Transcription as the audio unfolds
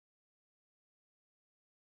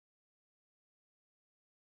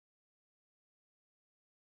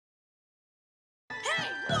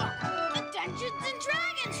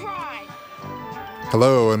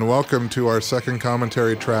Hello and welcome to our second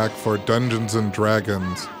commentary track for Dungeons &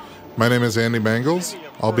 Dragons. My name is Andy Mangles.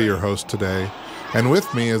 I'll be your host today. And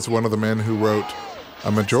with me is one of the men who wrote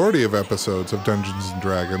a majority of episodes of Dungeons &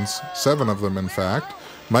 Dragons, 7 of them in fact,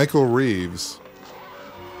 Michael Reaves.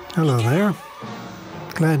 Hello there.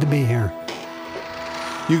 Glad to be here.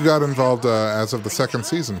 You got involved as of the second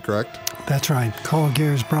season, correct? That's right. Cole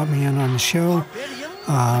Gears brought me in on the show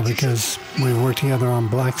because we worked together on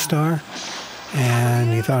Black Star,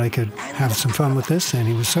 and he thought I could have some fun with this, and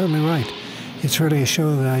he was certainly right. It's really a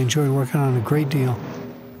show that I enjoyed working on a great deal.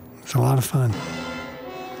 It's a lot of fun.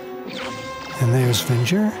 And there's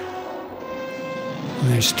Venger. And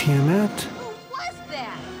there's Tiamat.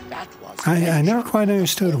 I never quite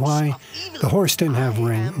understood why the horse didn't have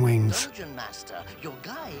wings.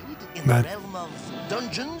 But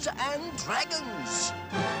Dungeons and Dragons.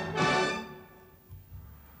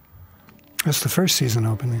 That's the first season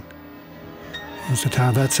opening. That's the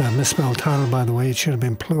title. That's a misspelled title, by the way. It should have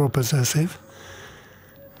been plural possessive,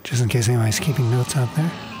 just in case anybody's keeping notes out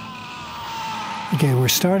there. Okay, we're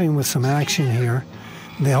starting with some action here.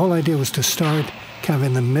 The whole idea was to start kind of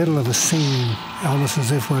in the middle of a scene, almost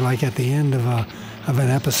as if we're like at the end of an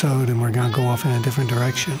episode and we're going to go off in a different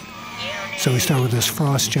direction. So we start with this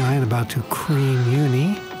frost giant about to cream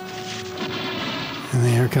Uni. And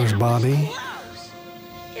then here comes Bobby.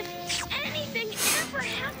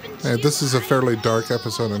 Hey, this is a fairly dark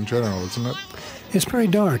episode in general, isn't it? It's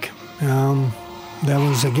pretty dark. That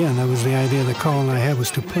was the idea that Carl and I had,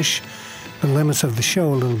 was to push the limits of the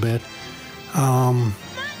show a little bit.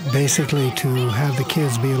 Basically to have the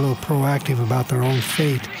kids be a little proactive about their own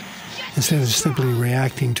fate instead of simply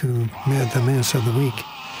reacting to the minutes of the week,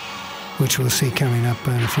 which we'll see coming up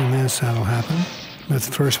in a few minutes. That'll happen. But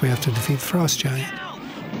first we have to defeat the frost giant.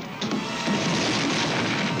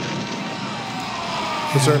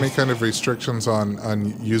 Was there any kind of restrictions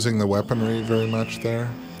on using the weaponry very much there?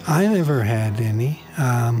 I never had any.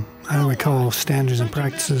 I don't recall standards and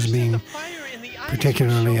practices being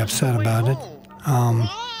particularly upset about it.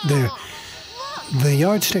 The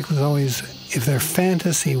yardstick was always, if they're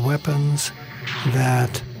fantasy weapons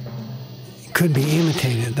that could be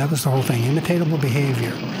imitated. That was the whole thing, imitatable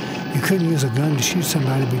behavior. You couldn't use a gun to shoot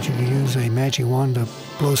somebody, but you could use a magic wand to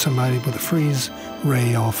blow somebody with a freeze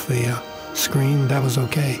ray off the screen. That was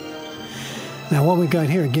okay. Now what we've got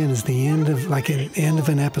here again is the end of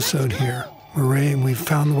an episode here. We've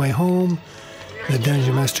found the way home. The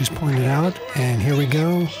Dungeon Master's pointed out, and here we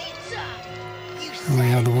go. And we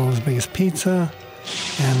have the world's biggest pizza,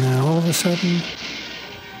 and then all of a sudden,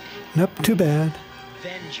 nope, too bad.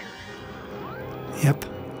 Yep.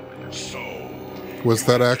 Was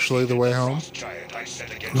that actually the way home?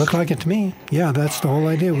 Looked like it to me. Yeah, that's the whole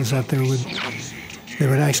idea, was that they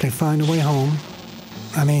would actually find a way home.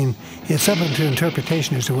 I mean, it's up to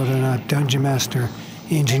interpretation as to whether or not Dungeon Master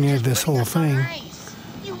engineered this whole thing.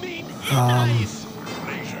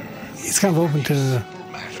 It's kind of open to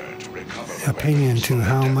opinion to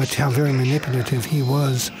how very manipulative he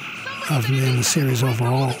was in the series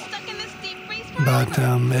overall. But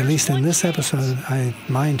at least in this episode,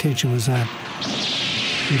 my intention was that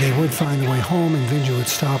they would find a way home and Venger would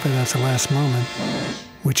stop it at the last moment,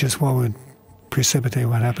 which is what would precipitate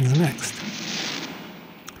what happens next.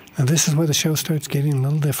 Now this is where the show starts getting a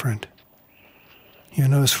little different. You'll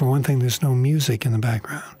notice, for one thing, there's no music in the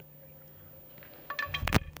background.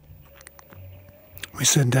 We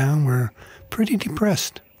sit down, we're pretty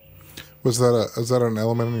depressed. Was that an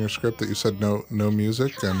element in your script that you said no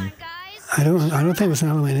music? And I don't think it was an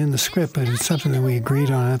element in the script, but it's something that we agreed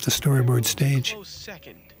on at the storyboard stage.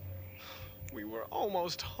 We were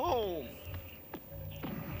almost home.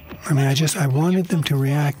 I mean, I wanted them to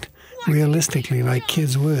react realistically like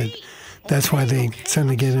kids would. That's why they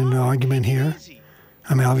suddenly get into an argument here.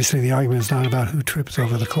 I mean, obviously the argument is not about who trips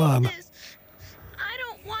over the club. I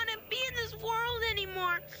don't want to be in this world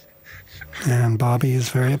anymore. And Bobby is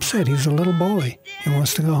very upset. He's a little boy. He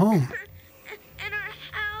wants to go home. And our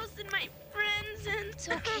house and my friends and... It's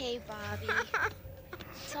okay, Bobby.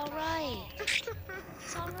 It's all right.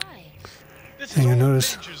 It's all right. This And is you all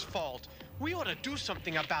notice... Venger's fault. We ought to do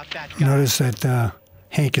something about that guy. Notice that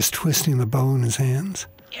Hank is twisting the bow in his hands.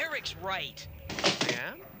 Eric's right.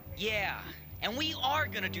 Yeah? Yeah, and we are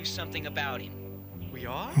gonna do something about him. We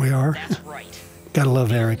are? We are. That's right. Gotta love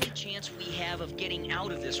The Eric. only chance we have of getting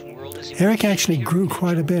out of this world is if Eric we actually take grew care of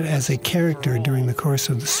quite a bit as a character during the course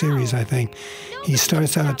of the series, I think. He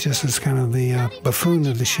starts out just as kind of the buffoon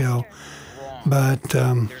of the show, but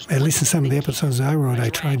at least in some of the episodes I wrote, I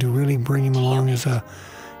tried to really bring him along as a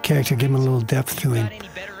character, give him a little depth to him.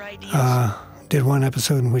 did one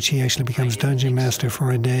episode in which he actually becomes dungeon master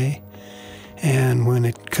for a day. And when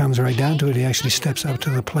it comes right down to it, he actually steps up to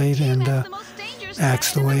the plate and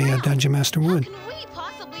acts the way a dungeon master would.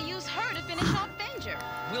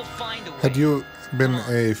 Had you been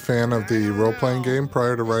a fan of the role-playing game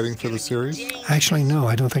prior to writing for the series? Actually, no.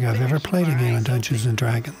 I don't think I've ever played a game of Dungeons and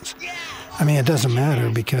Dragons. I mean, it doesn't matter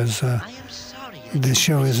because this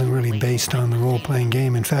show isn't really based on the role-playing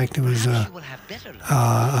game. In fact, it was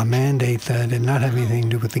a mandate that did not have anything to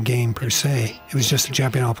do with the game per se. It was just a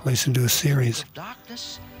jumping off place to do a series.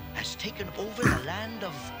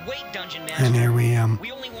 And here we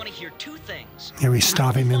only want to hear two things. Here we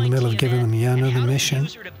stop him in the middle of giving him yet another mission.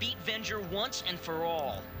 To beat Venger once and for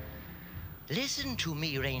all. Listen to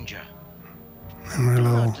me, Ranger. And we're a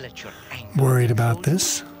little worried about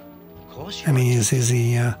this. I mean, is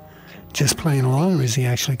he just playing along, or is he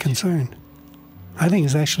actually concerned? I think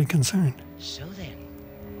he's actually concerned. So then,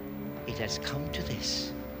 it has come to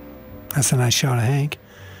this. That's a nice shot of Hank.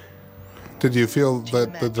 Did you feel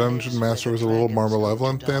that the Dungeon Master was a little more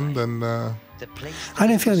malevolent then than I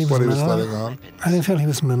didn't feel he was what he was malevolent. letting on? I didn't feel he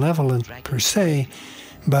was malevolent per se,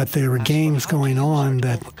 but there were games going on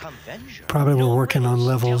that probably were working on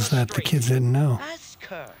levels that the kids didn't know. Ask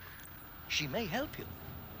her. She may help you,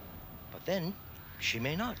 but then she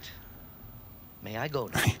may not. May I go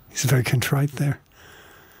now? He's very contrite there.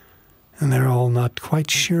 And they're all not quite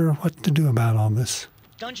sure what to do about all this.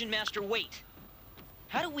 Dungeon Master, wait.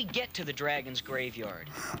 How do we get to the dragon's graveyard?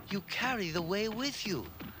 You carry the way with you.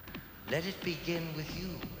 Let it begin with you,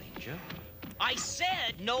 Ranger. I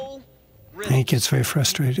said no riddles. Hank gets very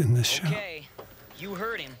frustrated in this show. Okay, you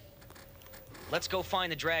heard him. Let's go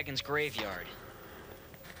find the dragon's graveyard.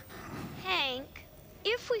 Hank,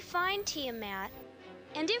 if we find Tiamat,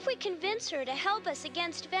 and if we convince her to help us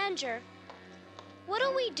against Venger,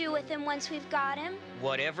 what'll we do with him once we've got him?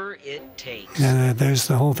 Whatever it takes. And there's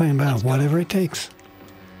the whole thing about whatever it takes.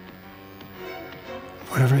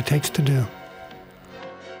 Whatever it takes to do.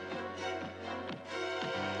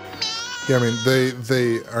 Yeah, I mean,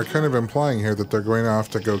 they are kind of implying here that they're going off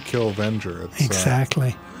to go kill Venger. It's,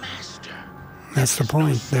 Exactly. That's the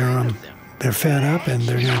point. They're fed up and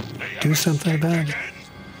they're going to do something about it.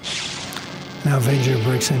 Now Venger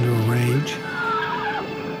breaks into a rage,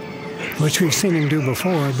 which we've seen him do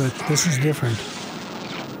before, but this is different.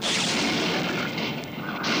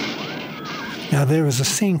 Now there was a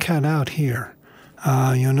scene cut out here.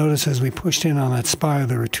 You'll notice as we pushed in on that spire,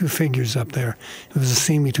 there were two figures up there. It was a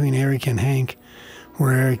scene between Eric and Hank,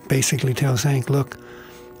 where Eric basically tells Hank, look,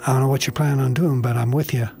 I don't know what you're planning on doing, but I'm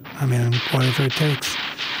with you. I mean, whatever it takes.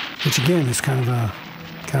 Which again is kind of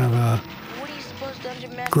a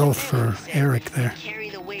growth for Eric there.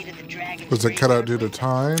 was it cut out due to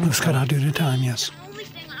time? It was cut out due to time, yes. The only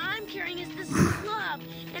thing I'm carrying is this club,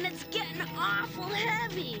 and it's getting awful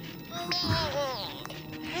heavy.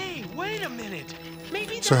 Hey, wait a minute.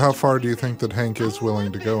 Maybe So how far do you think that Hank is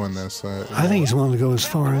willing to go in this? I think he's willing to go as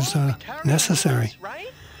far as necessary.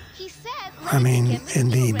 right? He said, I mean, in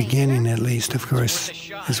the beginning at least, of course.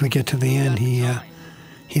 As we get to the end, he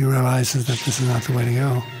realizes that this is not the way to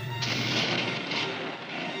go.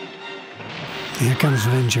 Here comes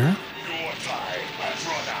Venger.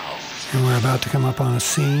 And we're about to come up on a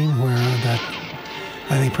scene where that,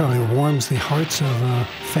 I think, probably warms the hearts of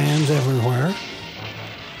fans everywhere.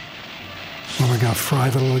 Well, we're going to fry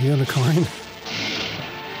the little unicorn.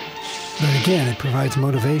 But again, it provides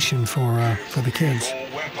motivation for the kids.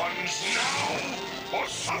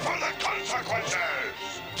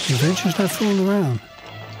 The Venger's not fooling around.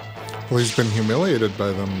 Well, he's been humiliated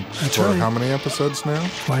by them That's for right. how many episodes now?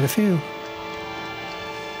 Quite a few.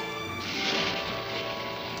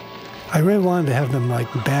 I really wanted to have them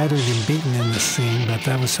like battered and beaten in this scene, but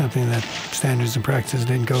that was something that standards and practice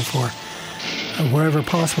didn't go for. Wherever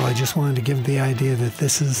possible, I just wanted to give the idea that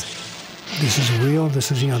this is real.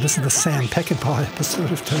 This is the Sam Peckinpah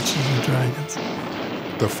episode of Dungeons and Dragons.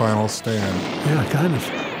 The final stand. Yeah, kind of.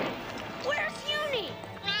 where's Uni?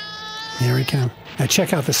 Here he comes. Now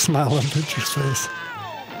check out the smile on Butcher's face.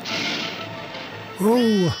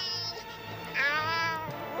 Oh,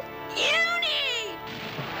 Uni!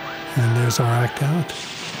 and there's our act out.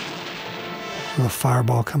 A little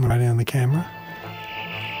fireball coming right in on the camera.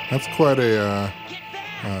 That's quite a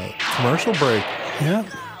commercial break. Yeah.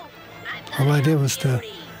 All I did was to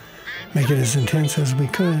make it as intense as we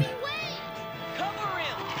could. Cover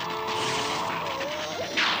him!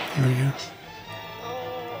 There we go.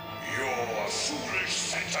 Your foolish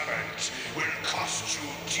sentiment will cost you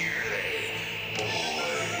dearly,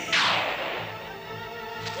 boy.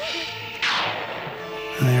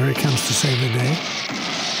 And there he comes to save the day.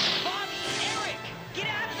 Bobby, Eric, get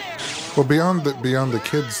out of there! Well, beyond the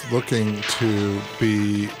kids looking to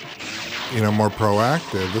be, more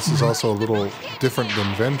proactive, this is also a little different than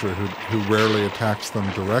Venger, who rarely attacks them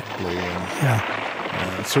directly,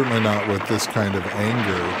 and certainly not with this kind of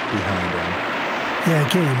anger behind him. Yeah,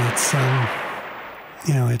 again,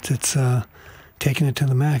 it's taking it to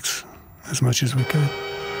the max as much as we could. It's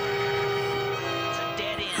a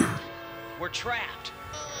dead end. We're trapped.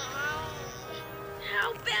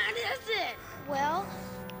 How bad is it? Well,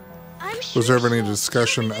 I'm sure. Was there ever any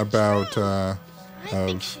discussion about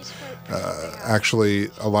actually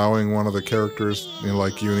allowing one of the characters,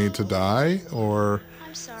 like you need to die, or?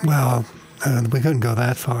 I'm sorry. Well, we couldn't go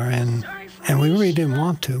that far, and we really didn't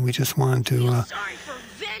want to. We just wanted to. Sorry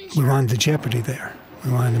for Venger. We wanted the jeopardy there.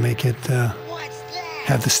 We wanted to make it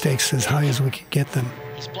have the stakes as high as we could get them.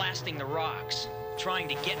 He's blasting the rocks, trying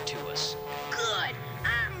to get to us. Good.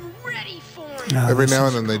 I'm ready for it. No, Every this now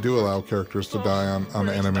is- and then they do allow characters to die on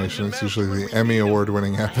animation. It's usually the Emmy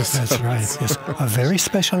Award-winning episode. That's right. Yes, a very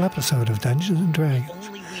special episode of Dungeons and Dragons.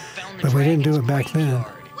 Only we'd found the But we didn't do it dragon's back then.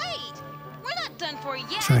 graveyard. Wait, we're not done for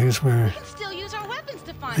yet. So here's where We can still use our weapons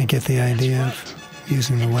to find I get the idea of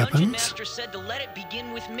using the Dungeon weapons. Master said to let it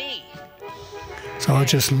begin with me. So I'll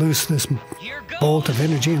just loose this Here goes. bolt of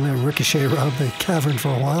energy and let it ricochet around the cavern for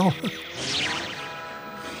a while.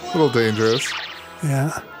 A little dangerous.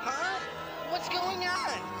 Yeah. What's going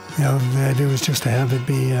on? The idea was just to have it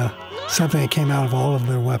be something that came out of all of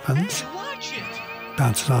their weapons. Watch it.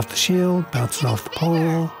 Bounces off the shield, bounces off the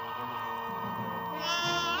pole.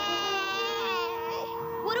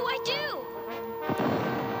 What do I do?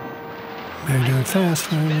 Better do it fast.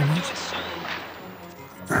 Better Right? do it soon.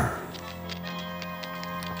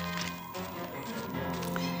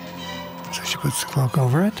 So she puts the cloak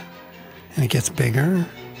over it, and it gets bigger.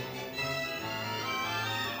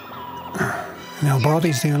 Now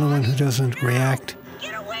Bobby's the only one who doesn't react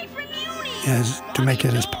Get away from Uni. as to make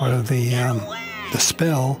it as part of the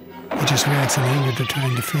spell. He just reacts in anger to try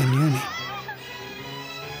and defend Uni.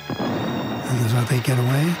 And that's how they get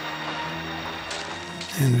away.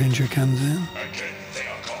 And Venger comes in. Again, they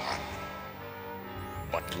are gone.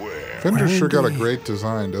 But where? Fender sure got a Indeed. great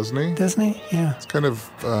design, doesn't he? Doesn't he? Yeah. It's kind of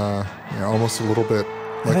almost a little bit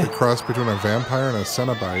like a cross between a vampire and a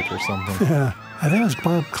Cenobite or something. Yeah. I think it was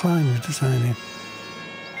Bob Klein who designed him.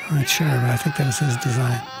 I'm not sure, but I think that was his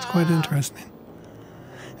design. It's quite interesting.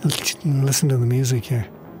 Listen to the music here.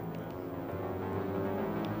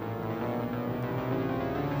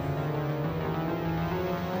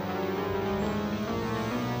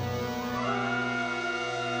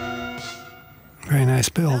 Very nice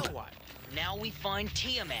build. Now what? Now we find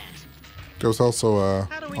Tiamat. There's also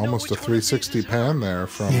How do we know almost a which one of these 360 is pan her? there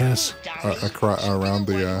from Yes. around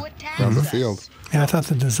the field. Yeah, I thought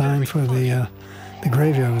the design for the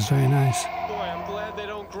graveyard was very nice. Boy, I'm glad they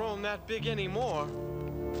don't grow them that big anymore.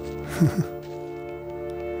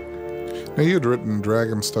 Now, you had written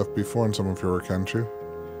dragon stuff before in some of your work, hadn't you?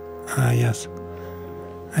 Yes.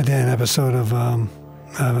 I did an episode of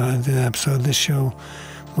this show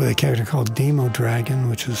with a character called Demo Dragon,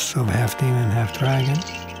 which is sort of half demon, half dragon.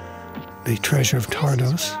 The Treasure of This is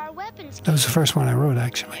Tardos. where our weapons That was the first one I wrote,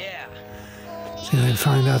 actually. Yeah. So they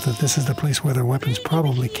find out that this is the place where their weapons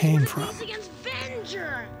probably came from. It's against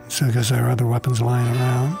Venger. So because there are other weapons lying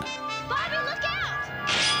around, Bobby, look out.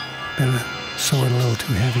 but the sword a little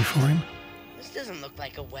too heavy for him. This doesn't look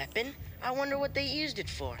like a weapon. I wonder what they used it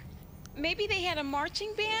for. Maybe they had a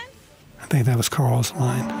marching band? I think that was Carl's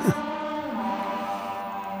line.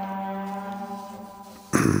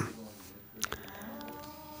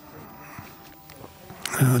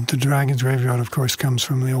 The dragon's graveyard, of course, comes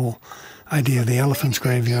from the old idea of the elephant's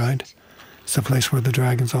graveyard. It's the place where the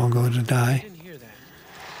dragons all go to die. Didn't hear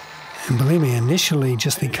that. And believe me, initially,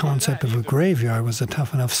 just the concept of a graveyard was a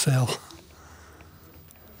tough enough sell.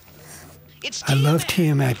 It's I love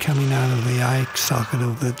Tiamat. Tiamat coming out of the eye socket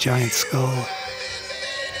of the giant skull.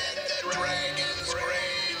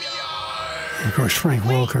 And of course, Frank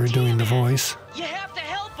Welker doing the voice. You have to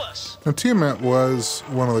help us. Now, Tiamat was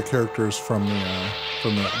one of the characters from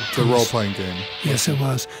the role-playing game. Yes, it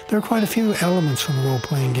was. There are quite a few elements from the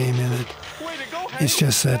role-playing game in it. Way to go, It's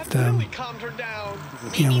just that, That really calmed her down.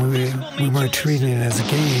 we weren't treating it as a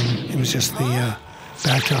game. It was just the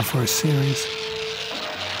backdrop for a series.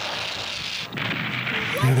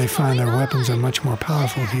 Here they find their weapons are much more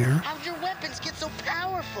powerful here. How'd your weapons get so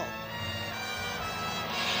powerful?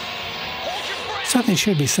 Something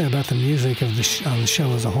should be said about the music of on the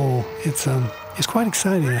show as a whole. It's quite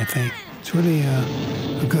exciting, I think. It's really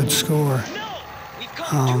a good score. No, we've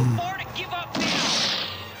come too far to give up now.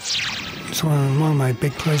 It's one of my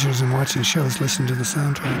big pleasures in watching shows, listen to the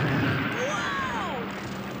soundtrack.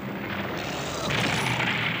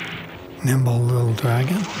 nimble little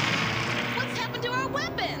dragon. What's happened to our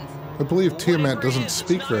weapons? I believe Tiamat doesn't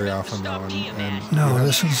speak very often, though. And No,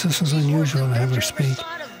 this is unusual to have her speak,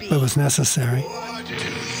 but it was necessary.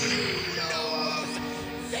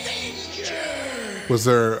 was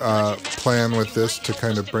there a plan with this to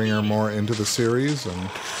kind of bring her more into the series? And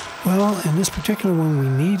well, in this particular one, we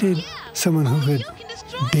needed someone who could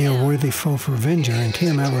be a worthy foe for Venger, and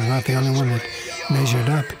Tiamat was not the only one that measured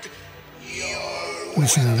up.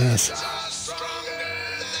 Listen to this.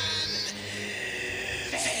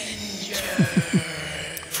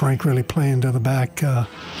 Frank really playing to the back of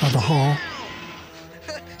the hall.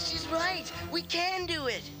 She's right. We can do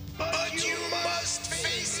it. But you must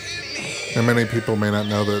face me. And many people may not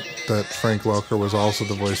know that Frank Welker was also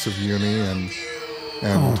the voice of Uni and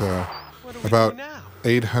about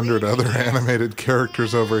 800 other animated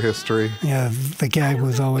characters over history. Yeah, the gag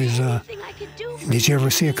was always, did you ever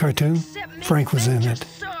see a cartoon? Frank was in it.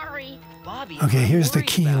 Okay, here's the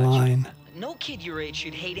key line. No kid your age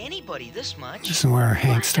should hate anybody this much. This is where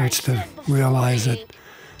Hank starts to realize that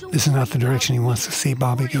this is not the direction he wants to see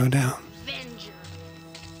Bobby go down.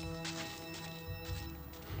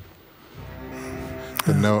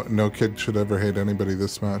 That no kid should ever hate anybody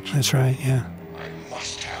this much. That's right, yeah.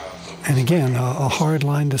 And again, a hard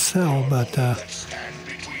line to sell, but to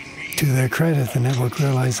their credit, the network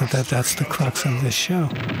realized that that's the crux of this show.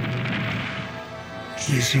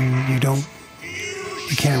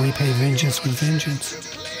 You can't repay vengeance with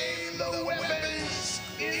vengeance.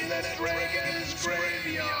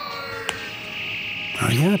 Oh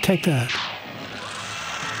yeah, take that.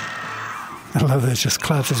 I love this, just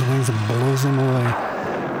claps his wings and blows them away.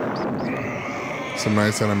 Some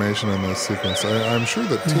nice animation in this sequence. I'm sure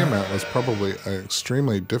that Tiamat was probably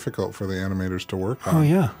extremely difficult for the animators to work on. Oh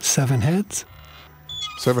yeah, 7 heads.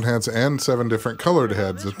 7 heads and 7 different colored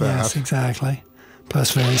heads at that. Yes, exactly.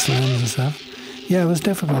 Plus various limbs and stuff. Yeah, it was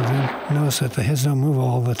difficult to notice that the heads don't move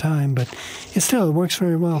all the time, but it works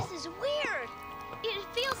very well. This is weird. It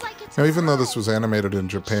feels like it's Now, even though this was animated in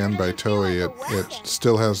Japan by Toei, it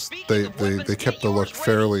still has, they kept the look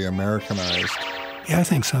fairly Americanized. Yeah, I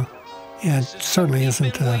think so. Yeah, it certainly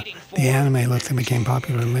isn't the anime look that became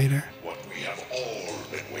popular later. What we have all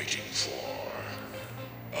been waiting for.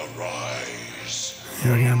 Arise.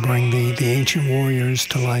 We're going to bring the ancient warriors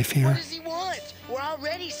to life What here. does he want? We're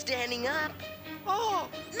already standing up. Oh,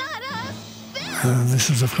 not us. This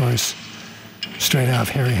is, of course, straight out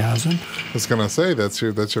of Harryhausen. I was gonna say that's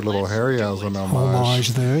your little Harryhausen homage. Homage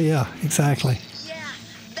there, yeah, exactly. Yeah,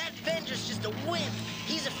 that Venger's just a wimp.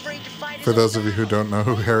 He's afraid to fight his For own those of you who don't know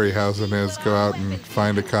who Harryhausen is, go out and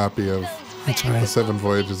find a copy of That's The right. 7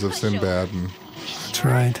 Voyages of Sinbad. And That's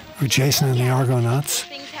right. Or Jason and the Argonauts.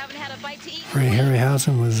 Things haven't had a bite to eat. Ray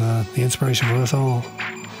Harryhausen was the inspiration for us all.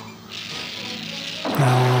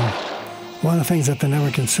 Now, one of the things that the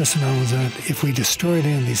network insisted on was that if we destroyed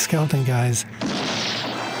these skeleton guys,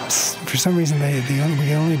 for some reason we could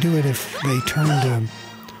only do it if they turned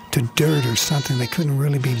to dirt or something. They couldn't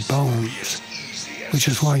really be bones, which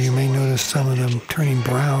is why you may notice some of them turning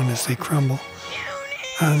brown as they crumble.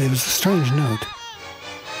 It was a strange note.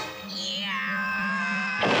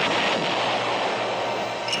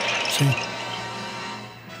 See?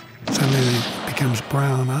 Suddenly it becomes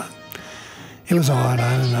brown. It was odd,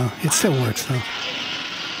 I don't know. It still works though.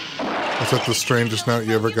 is that the strangest note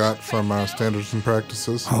you ever got from Standards and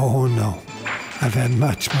Practices? Oh no, I've had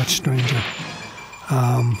much stranger.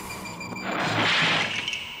 I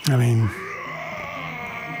mean,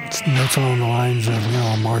 it's notes along the lines of,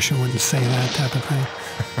 a Martian wouldn't say that type of thing.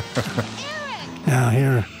 Now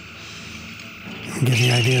here, you get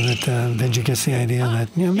the idea that Venger gets the idea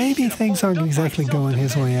that maybe things aren't exactly going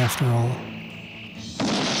his way after all.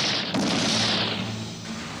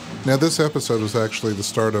 Now, this episode was actually the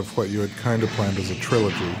start of what you had kind of planned as a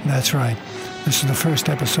trilogy. That's right. This is the first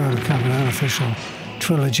episode of kind of an unofficial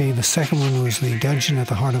trilogy. The second one was The Dungeon at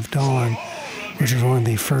the Heart of Dawn, which was one of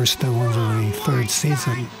the first ones of the 3rd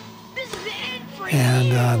season.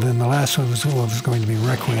 And then the last one was going to be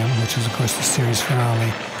Requiem, which is, of course, the series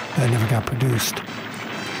finale that never got produced.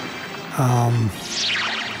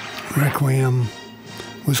 Requiem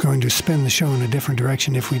was going to spin the show in a different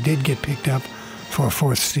direction if we did get picked up for a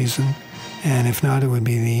 4th season, and if not, it would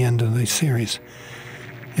be the end of the series.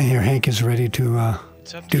 And here Hank is ready to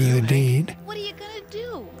do the deed. What are you gonna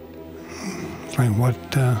do? It's like, what,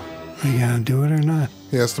 are you gonna do it or not?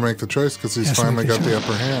 He has to make the choice because he's Has to make finally the got the choice.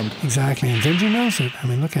 upper hand. Exactly, and Venger knows it. I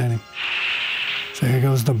mean, look at him. So here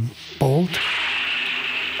goes the bolt,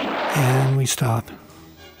 and we stop.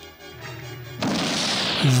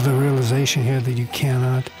 This is the realization here that you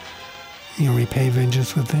cannot, repay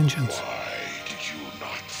vengeance with vengeance. Why did you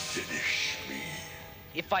not finish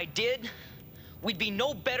if I did, we'd be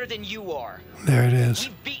no better than you are. There it is.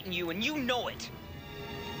 We've beaten you, and you know it.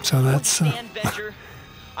 So that's Understand, Venger?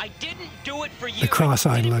 I didn't do it for you. the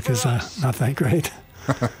cross-eyed look is not that great.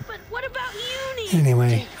 But what about Uni?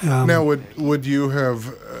 Anyway, Now, would you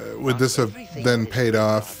have would this have then paid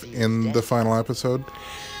off in the final episode?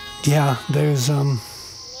 yeah, there's some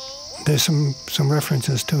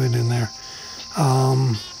references to it in there.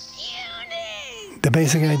 The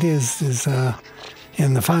basic idea is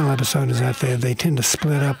in the final episode is that they tend to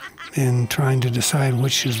split up in trying to decide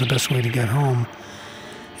which is the best way to get home.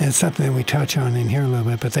 And it's something that we touch on in here a little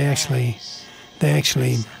bit, but they actually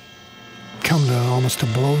come to almost to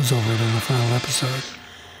blows over it in the final episode.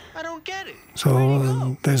 I don't get it.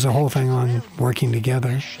 So there's a whole thing on working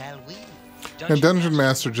together. Shall we? And Dungeon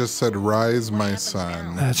Master just said, "Rise, my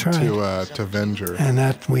son." That's right. To Venger. And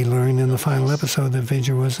that we learn in the final episode that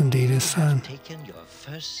Venger was indeed his son. Taken your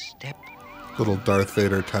first step. Little Darth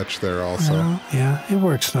Vader touch there also. Well, yeah, it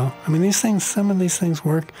works though. I mean, some of these things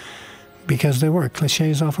work because they work.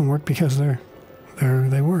 Cliches often work because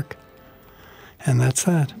they work, and that's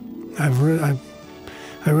that.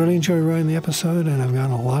 I really enjoy writing the episode, and I've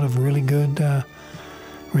gotten a lot of really good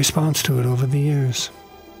response to it over the years.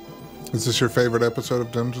 Is this your favorite episode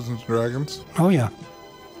of Dungeons and Dragons? Oh yeah,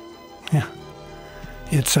 yeah.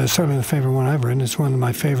 It's certainly the favorite one I've written. It's one of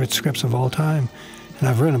my favorite scripts of all time, and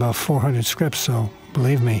I've written about 400 scripts. So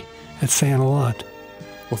believe me, it's saying a lot.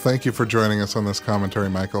 Well, thank you for joining us on this commentary,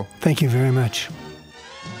 Michael. Thank you very much.